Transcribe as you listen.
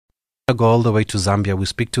Go all the way to Zambia. We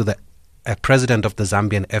speak to the president of the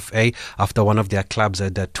Zambian FA after one of their clubs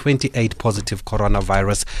had 28 positive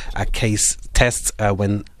coronavirus case tests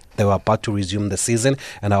when they were about to resume the season.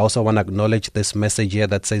 And I also want to acknowledge this message here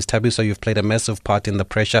that says, Thabiso, you've played a massive part in the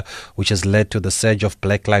pressure which has led to the surge of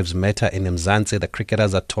Black Lives Matter in Mzansi. The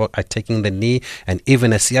cricketers are taking the knee, and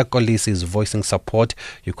even Siya Kolisi is voicing support.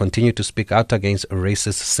 You continue to speak out against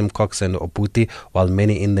racist Simcox and Obuti, while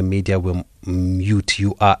many in the media will mute.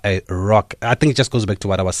 You are a rock. I think it just goes back to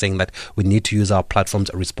what I was saying, that we need to use our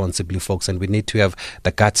platforms responsibly, folks, and we need to have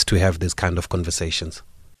the guts to have these kind of conversations.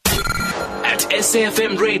 At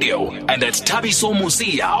SAFM Radio and at Thabiso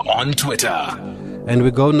Mosia on Twitter. And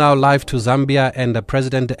we go now live to Zambia, and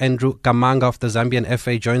President Andrew Kamanga of the Zambian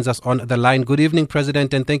FA joins us on the line. Good evening,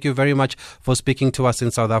 President, and thank you very much for speaking to us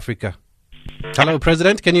in South Africa. Hello,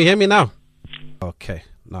 President. Can you hear me now? Okay.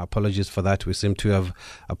 Now, apologies for that. We seem to have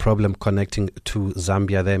a problem connecting to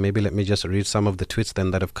Zambia there. Maybe let me just read some of the tweets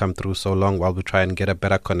then that have come through so long while we try and get a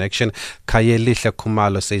better connection. Kayelihle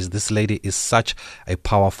Kumalo says, this lady is such a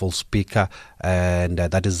powerful speaker. And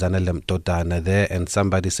that is Zanele Mtodana there. And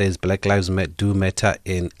somebody says, Black Lives do matter.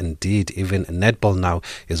 Indeed, even netball now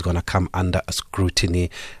is going to come under scrutiny.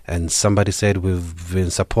 And somebody said, we've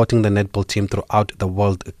been supporting the netball team throughout the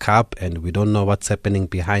World Cup, and we don't know what's happening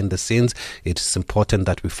behind the scenes. It's important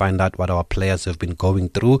that we find out what our players have been going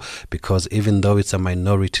through, because even though it's a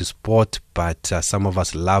minority sport, but some of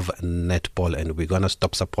us love netball, and we're going to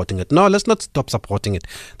stop supporting it. No, let's not stop supporting it.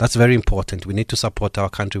 That's very important. We need to support our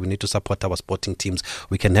country. We need to support our sporting teams.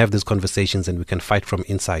 We can have these conversations and we can fight from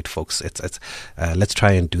inside, folks. Let's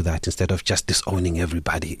try and do that instead of just disowning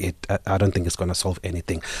everybody. I don't think it's going to solve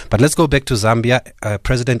anything. But let's go back to Zambia.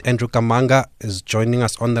 President Andrew Kamanga is joining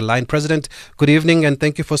us on the line. President, good evening, and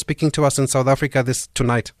thank you for speaking to us in South Africa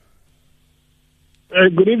tonight.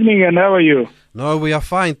 Good evening, and how are you? No, we are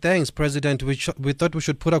fine, thanks, President. We thought we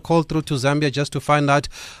should put a call through to Zambia just to find out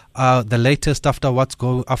the latest after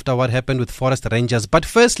what happened with Forest Rangers. But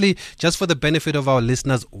firstly, just for the benefit of our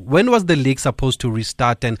listeners, when was the league supposed to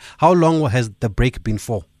restart, and how long has the break been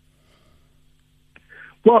for?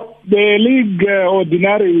 Well, the league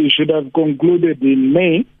ordinarily should have concluded in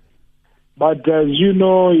May, but as you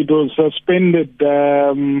know, it was suspended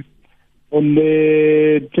on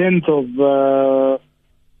the 10th of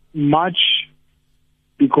March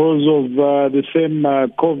because of the same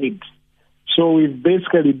COVID. So we've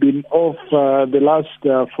basically been off the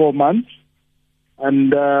last 4 months,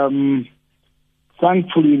 and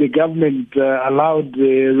thankfully the government allowed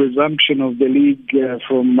the resumption of the league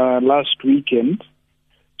from last weekend,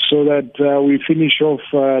 so that we finish off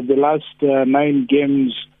the last 9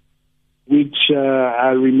 games which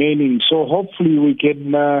are remaining. So hopefully we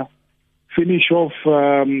can finish off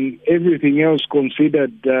everything else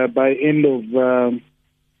considered by end of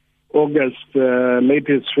August,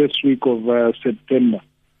 latest first week of September.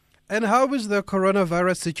 And how is the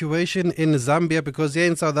coronavirus situation in Zambia? Because here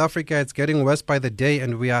in South Africa, it's getting worse by the day,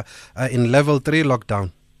 and we are in level 3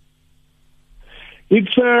 lockdown.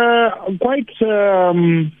 It's quite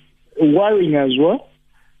worrying as well.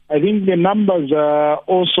 I think the numbers are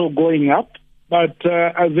also going up, but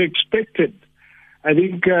as expected, I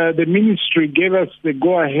think the ministry gave us the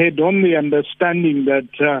go-ahead on the understanding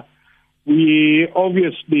that we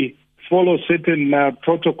obviously follow certain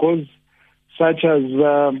protocols, such as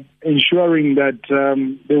ensuring that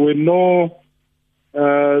there were no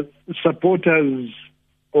supporters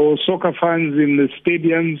or soccer fans in the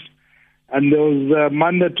stadiums, and there was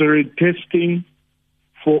mandatory testing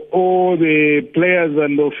for all the players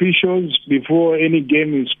and officials before any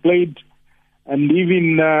game is played, and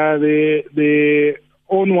even the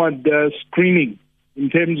onward screening in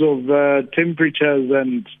terms of temperatures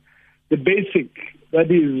and the basic that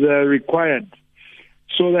is required,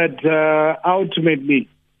 so that ultimately,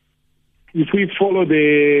 if we follow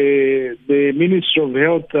the Ministry of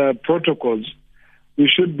Health protocols, we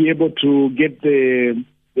should be able to get the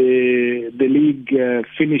league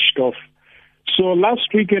finished off. So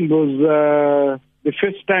last weekend was the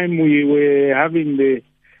first time we were having the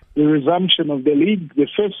resumption of the league. The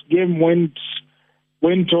first game went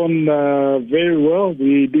on very well.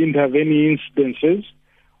 We didn't have any incidences.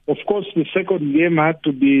 Of course, the second game had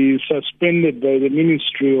to be suspended by the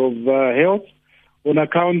Ministry of Health on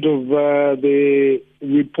account of the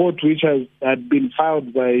report which had been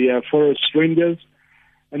filed by Forest Rangers.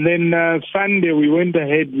 And then Sunday we went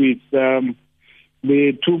ahead with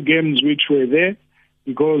the 2 games which were there,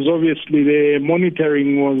 because obviously the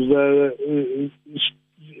monitoring was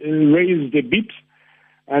raised a bit.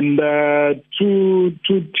 And two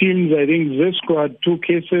teams, I think Zesco had 2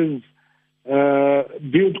 cases,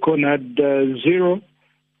 Buildcon had 0,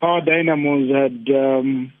 Power Dynamos had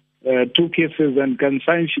 2 cases and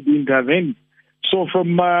Kansanshi didn't have any. So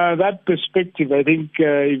from that perspective, I think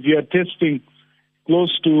if you are testing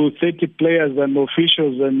close to 30 players and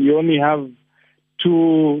officials and you only have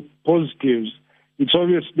 2 positives, it's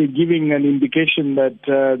obviously giving an indication that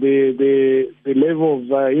the level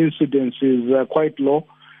of incidence is quite low.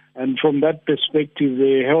 And from that perspective,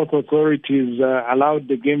 the health authorities allowed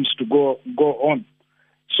the games to go on.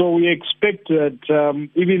 So we expect that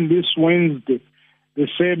even this Wednesday, the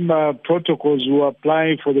same protocols will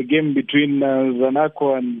apply for the game between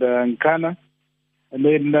Zanaco and Nkana. And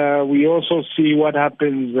then we also see what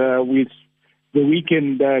happens with the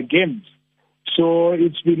weekend games. So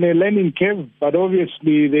it's been a learning curve, but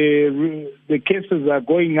obviously the cases are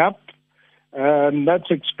going up. And that's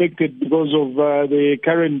expected because of the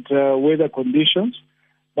current weather conditions.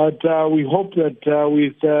 But we hope that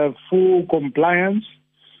with full compliance,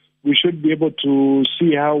 we should be able to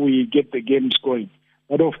see how we get the games going.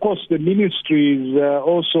 But of course, the ministry is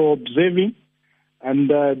also observing, and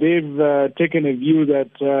they've taken a view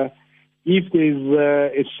that if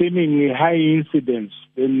there's a seemingly high incidence,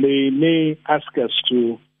 then they may ask us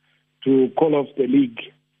to call off the league.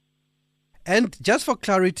 And just for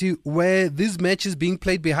clarity, were these matches being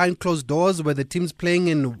played behind closed doors? Were the teams playing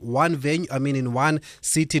in one venue, in one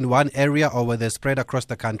seat in one area, or were they spread across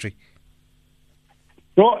the country?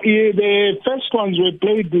 No, the first ones were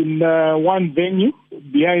played in one venue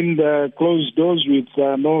behind closed doors with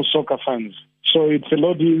no soccer fans. So it's a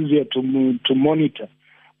lot easier to monitor.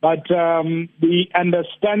 But the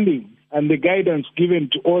understanding and the guidance given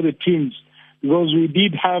to all the teams, because we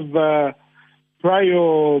did have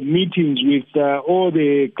prior meetings with all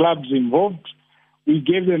the clubs involved, we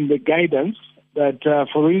gave them the guidance that,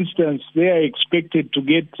 for instance, they are expected to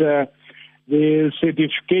get the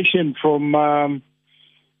certification from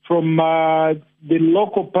the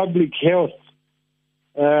local public health,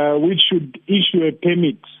 which should issue a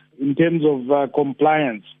permit in terms of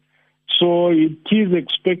compliance. So it is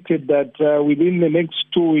expected that within the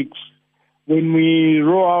next 2 weeks, when we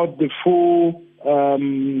roll out the full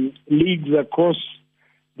leagues across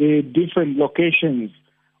the different locations,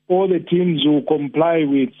 all the teams will comply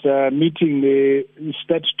with meeting the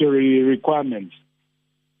statutory requirements.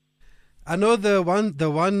 I know the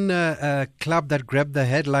one club that grabbed the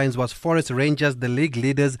headlines was Forest Rangers, the league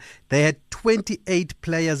leaders. They had 28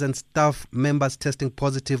 players and staff members testing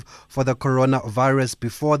positive for the coronavirus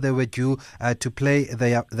before they were due to play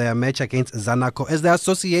their match against Zanaco. As the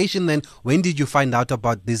association, then, when did you find out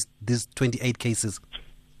about these 28 cases?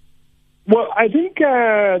 Well, I think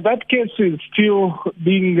that case is still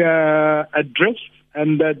being addressed,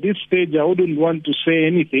 and at this stage I wouldn't want to say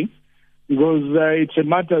anything, because it's a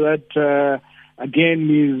matter that, again,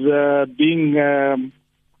 is being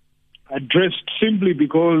addressed simply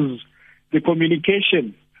because the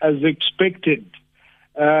communication, as expected,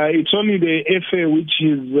 it's only the FA which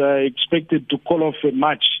is expected to call off a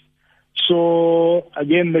match. So,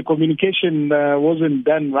 again, the communication wasn't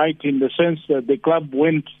done right in the sense that the club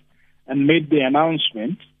went and made the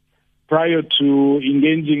announcement prior to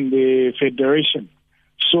engaging the federation.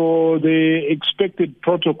 So the expected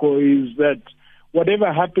protocol is that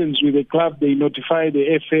whatever happens with the club, they notify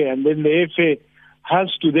the FA, and then the FA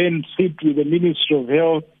has to then sit with the Ministry of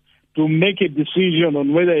Health to make a decision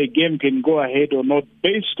on whether a game can go ahead or not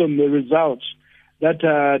based on the results that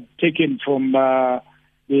are taken from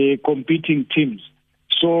the competing teams.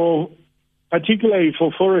 So particularly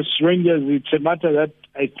for Forest Rangers, it's a matter that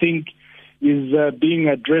I think is being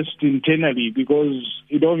addressed internally, because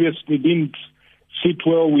it obviously didn't sit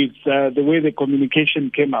well with the way the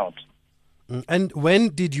communication came out. And when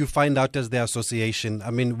did you find out as the association?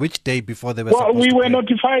 I mean, which day before they were supposed to play?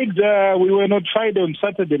 We were notified on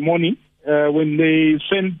Saturday morning when they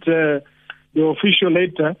sent the official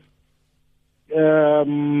letter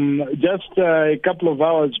just a couple of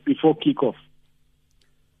hours before kickoff.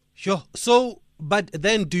 Sure. So, but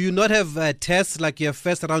then do you not have tests, like your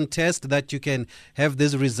first round test, that you can have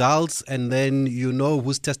these results and then you know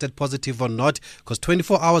who's tested positive or not? Because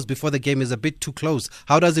 24 hours before the game is a bit too close.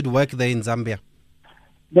 How does it work there in Zambia?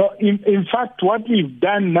 No, in fact, what we've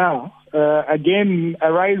done now, again,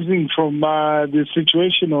 arising from the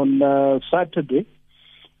situation on Saturday,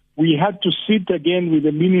 we had to sit again with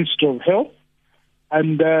the Minister of Health,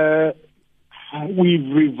 and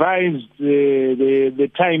we've revised the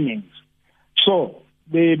timings. So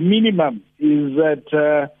the minimum is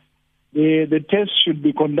that the test should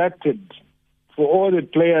be conducted for all the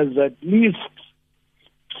players at least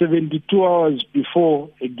 72 hours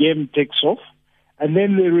before a game takes off. And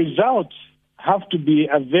then the results have to be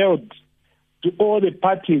availed to all the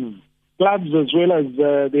parties clubs as well as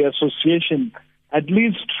the association at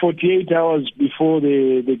least 48 hours before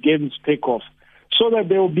the games take off, so that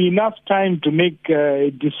there will be enough time to make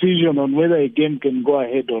a decision on whether a game can go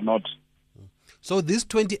ahead or not. So these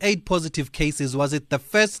 28 positive cases, was it the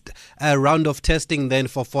first round of testing then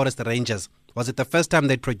for Forest Rangers? Was it the first time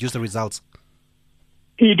they produced the results?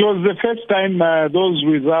 It was the first time those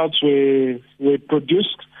results were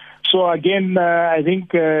produced. So again, I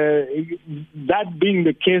think that being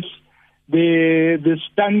the case, the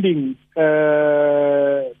standing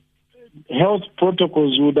health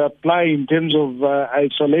protocols would apply in terms of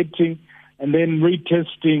isolating and then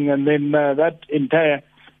retesting, and then that entire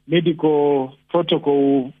medical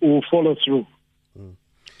protocol will follow through.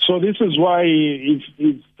 So this is why, if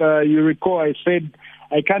you recall, I said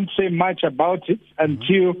I can't say much about it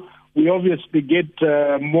until we obviously get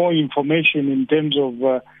more information in terms of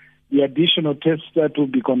the additional tests that will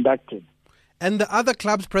be conducted. And the other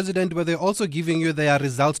clubs, President, were they also giving you their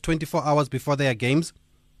results 24 hours before their games?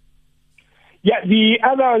 Yeah, the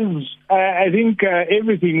others, I think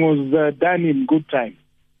everything was done in good time.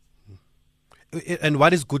 And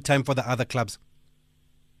what is good time for the other clubs?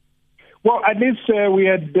 Well, at least we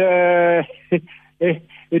had a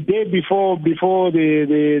day before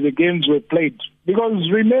the games were played. Because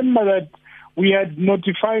remember that we had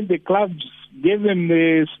notified the clubs, gave them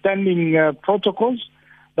the standing protocols,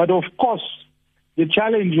 but of course the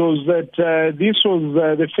challenge was that this was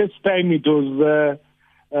the first time it was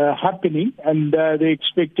happening, and the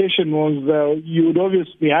expectation was you would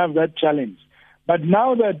obviously have that challenge. But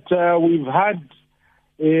now that we've had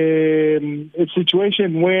a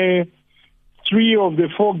situation where 3 of the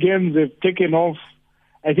 4 games have taken off,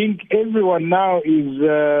 I think everyone now is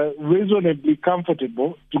reasonably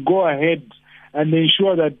comfortable to go ahead and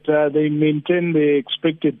ensure that they maintain the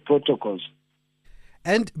expected protocols.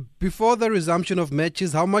 And before the resumption of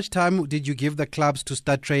matches, how much time did you give the clubs to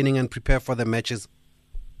start training and prepare for the matches?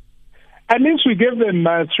 At least we gave them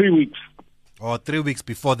 3 weeks. Or 3 weeks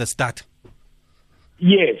before the start?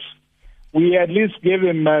 Yes. We at least gave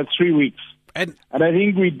them 3 weeks. And I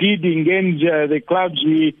think we did engage the clubs.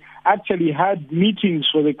 We actually had meetings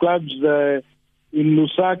for the clubs in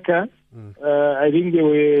Lusaka. I think there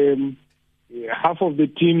were half of the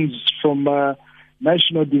teams from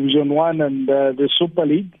National Division 1 and the Super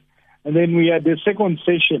League. And then we had the second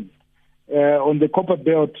session on the Copper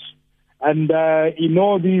Belt. And in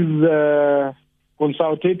all these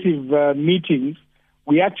consultative meetings,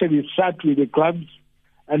 we actually sat with the clubs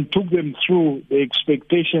and took them through the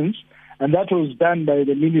expectations, and that was done by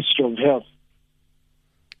the Ministry of Health.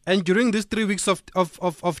 And during these 3 weeks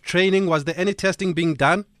of training, was there any testing being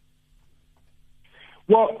done?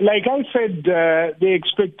 Well, like I said, the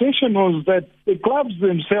expectation was that the clubs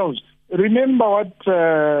themselves, remember what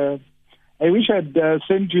I wish I'd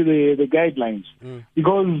sent you the guidelines,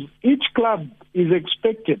 because each club is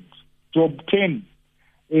expected to obtain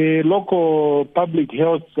a local public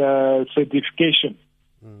health certification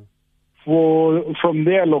from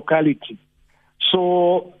their locality.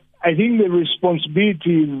 So I think the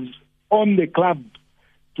responsibility is on the club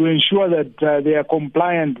to ensure that they are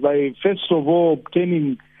compliant by, first of all,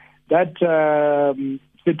 obtaining that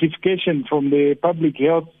certification from the public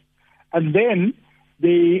health, and then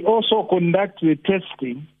they also conduct the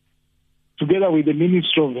testing together with the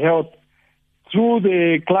Ministry of Health through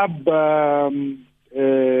the club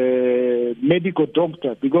medical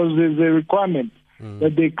doctor, because there's a requirement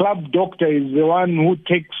that the club doctor is the one who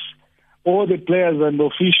takes all the players and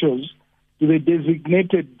officials to the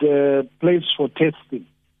designated place for testing.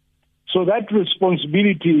 So that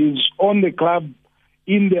responsibility is on the club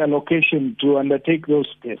in their location to undertake those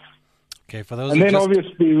tests. Okay, for those and then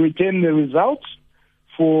obviously return the results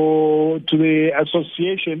to the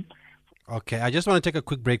association. Okay, I just want to take a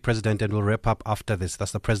quick break, President, and we'll wrap up after this.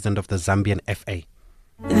 That's the president of the Zambian FA.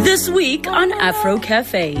 This week on Afro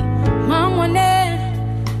Cafe.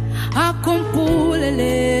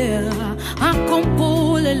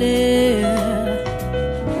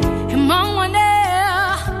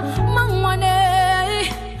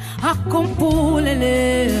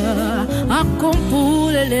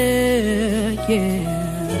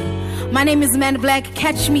 My name is Amanda Black.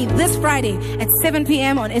 Catch me this Friday at 7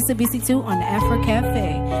 p.m. on SABC2 on the Afro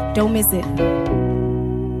Cafe. Don't miss it.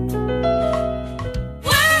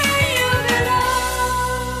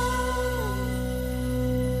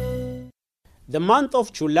 The month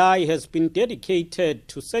of July has been dedicated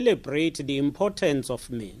to celebrate the importance of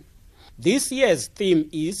men. This year's theme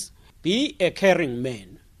is Be a Caring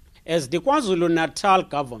Man. As the KwaZulu-Natal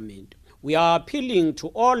government, We are appealing to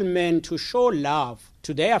all men to show love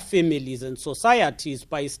to their families and societies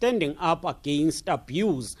by standing up against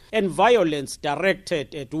abuse and violence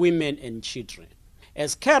directed at women and children.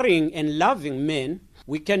 As caring and loving men,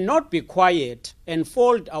 we cannot be quiet and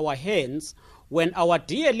fold our hands when our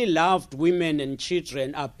dearly loved women and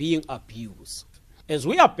children are being abused. As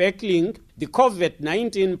we are battling the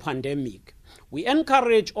COVID-19 pandemic, we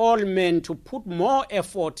encourage all men to put more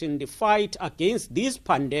effort in the fight against this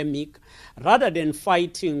pandemic rather than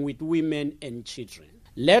fighting with women and children.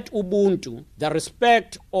 Let Ubuntu, the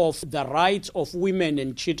respect of the rights of women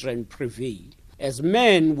and children, prevail. As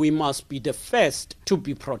men, we must be the first to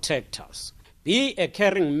be protectors. Be a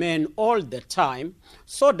caring man all the time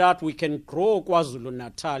so that we can grow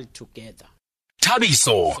KwaZulu-Natal together.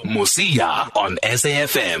 Thabiso Mosia on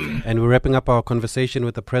SAFM. And we're wrapping up our conversation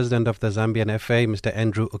with the president of the Zambian FA, Mr.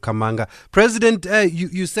 Andrew Kamanga. President,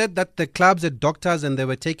 you said that the clubs had doctors and they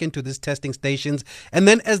were taken to these testing stations. And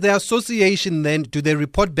then as the association, then do they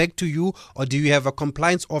report back to you, or do you have a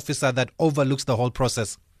compliance officer that overlooks the whole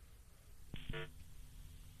process?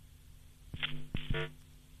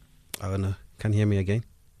 Oh, no. Can't hear me again.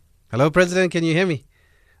 Hello, President. Can you hear me?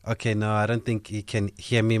 Okay, no, I don't think he can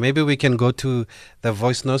hear me. Maybe we can go to the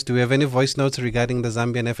voice notes. Do we have any voice notes regarding the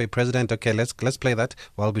Zambian FA president? Okay, let's play that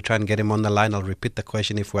while we try and get him on the line. I'll repeat the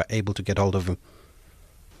question if we're able to get hold of him.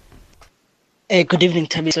 Good evening,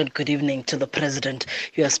 Thabiso. Good evening to the President.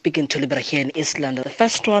 You are speaking to Libra here in East London. The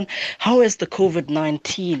first one, how has the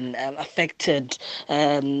COVID-19 affected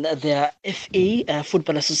the FA,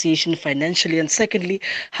 Football Association, financially? And secondly,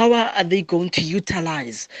 how are they going to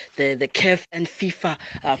utilize the CAF and FIFA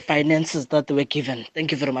finances that they were given?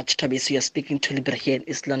 Thank you very much, Thabiso. You are speaking to Libra here in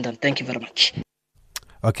East London. Thank you very much.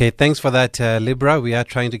 Okay, thanks for that, Libra. We are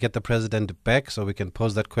trying to get the president back so we can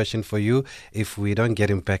pose that question for you. If we don't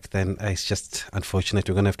get him back, then it's just unfortunate.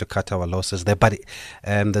 We're going to have to cut our losses there. But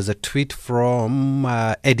there's a tweet from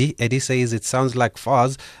Eddie. Eddie says, it sounds like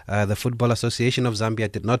FAS, the Football Association of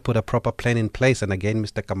Zambia, did not put a proper plan in place. And again,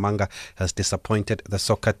 Mr. Kamanga has disappointed the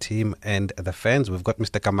soccer team and the fans. We've got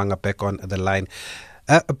Mr. Kamanga back on the line.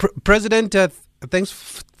 President,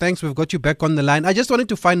 Thanks. We've got you back on the line. I just wanted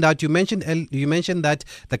to find out. You mentioned that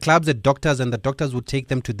the clubs had doctors and the doctors would take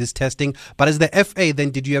them to this testing. But as the FA, then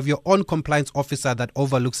did you have your own compliance officer that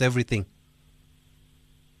overlooks everything?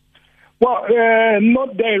 Well,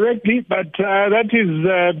 not directly, but that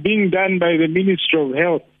is being done by the Ministry of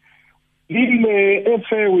Health. In the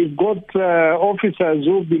FA, we've got officers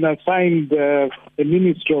who've been assigned the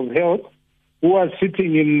Ministry of Health, who are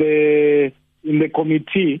sitting in the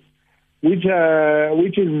committee, which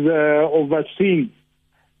is overseeing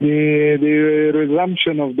the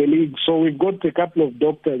resumption of the league. So we've got a couple of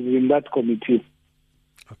doctors in that committee.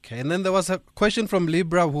 Okay, and then there was a question from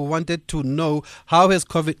Libra who wanted to know, how has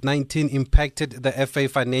COVID-19 impacted the FA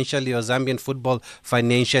financially or Zambian football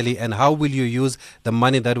financially, and how will you use the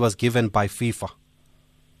money that was given by FIFA?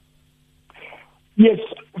 Yes,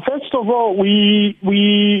 first of all, we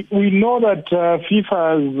know that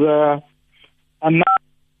FIFA has announced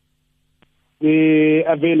the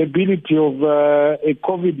availability of a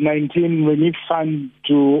COVID-19 relief fund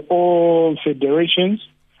to all federations.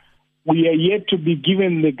 We are yet to be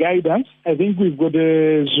given the guidance. I think we've got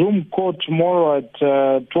a Zoom call tomorrow at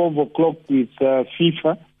 12 o'clock with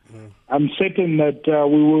FIFA. I'm certain that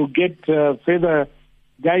we will get further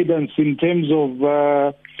guidance in terms of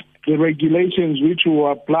the regulations which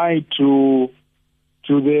will apply to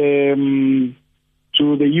the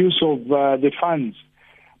use of the funds.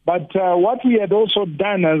 But what we had also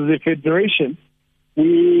done as a federation,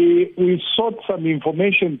 we sought some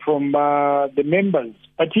information from the members,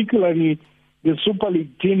 particularly the Super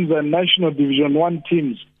League teams and National Division 1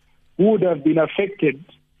 teams, who would have been affected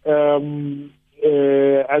as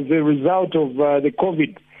a result of the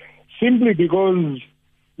COVID, simply because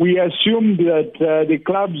we assumed that the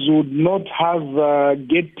clubs would not have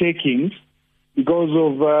gate takings because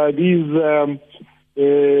of these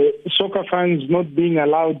soccer fans not being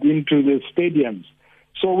allowed into the stadiums.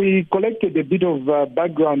 So we collected a bit of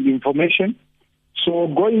background information. So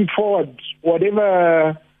going forward,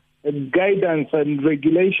 whatever guidance and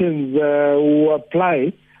regulations will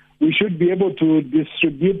apply, we should be able to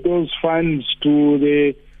distribute those funds to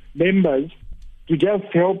the members to just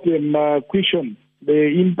help them cushion the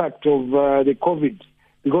impact of the COVID.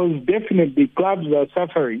 Because definitely clubs are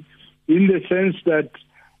suffering in the sense that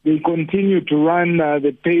they continue to run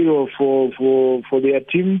the payroll for their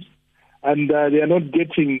teams, and they are not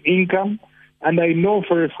getting income. And I know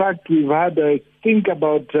for a fact we've had, I think,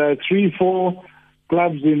 about 3-4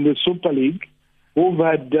 clubs in the Super League who've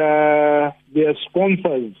had their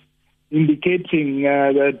sponsors indicating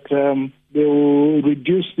that they will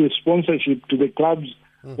reduce the sponsorship to the clubs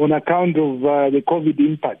on account of the COVID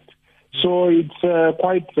impact. So it's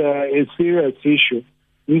quite a serious issue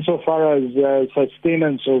insofar as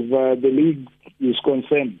sustenance of the league is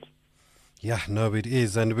concerned. Yeah, no, it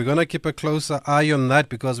is. And we're going to keep a closer eye on that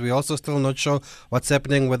because we're also still not sure what's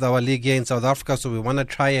happening with our league here in South Africa. So we want to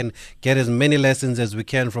try and get as many lessons as we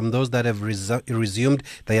can from those that have resumed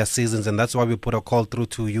their seasons. And that's why we put a call through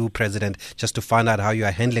to you, President, just to find out how you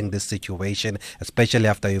are handling this situation, especially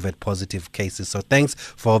after you've had positive cases. So thanks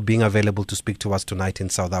for being available to speak to us tonight in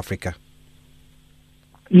South Africa.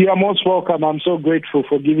 You are most welcome. I'm so grateful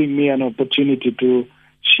for giving me an opportunity to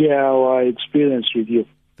share our experience with you.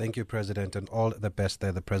 Thank you, President, and all the best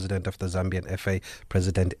there. The President of the Zambian FA,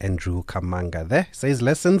 President Andrew Kamanga. There says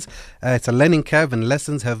lessons. It's a learning curve, and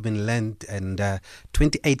lessons have been learned. And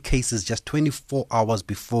 28 cases just 24 hours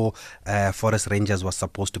before Forest Rangers was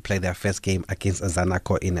supposed to play their first game against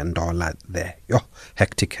Zanaco in Ndola. There,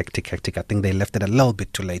 hectic. I think they left it a little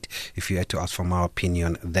bit too late. If you had to ask for my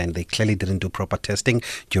opinion, then they clearly didn't do proper testing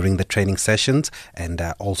during the training sessions, and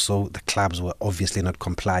also the clubs were obviously not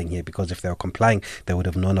complying here, because if they were complying, they would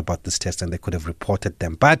have known about this test and they could have reported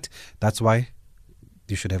them. But that's why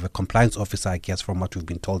you should have a compliance officer, I guess, from what we've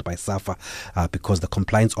been told by SAFA, because the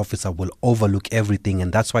compliance officer will overlook everything.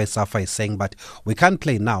 And that's why SAFA is saying, but we can't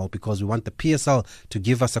play now because we want the PSL to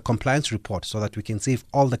give us a compliance report so that we can see if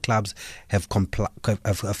all the clubs have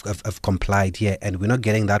complied here. And we're not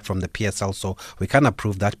getting that from the PSL, so we can't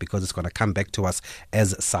approve that because it's going to come back to us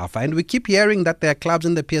as SAFA. And we keep hearing that there are clubs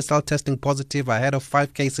in the PSL testing positive ahead of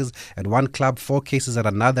 5 cases at one club, 4 cases at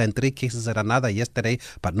another, and 3 cases at another yesterday,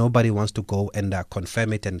 but nobody wants to go and confirm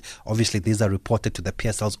it. And obviously these are reported to the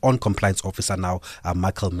PSL's own compliance officer now,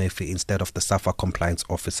 Michael Murphy, instead of the SAFA compliance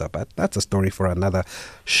officer. But that's a story for another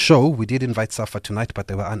show. We did invite SAFA tonight, but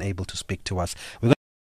they were unable to speak to us.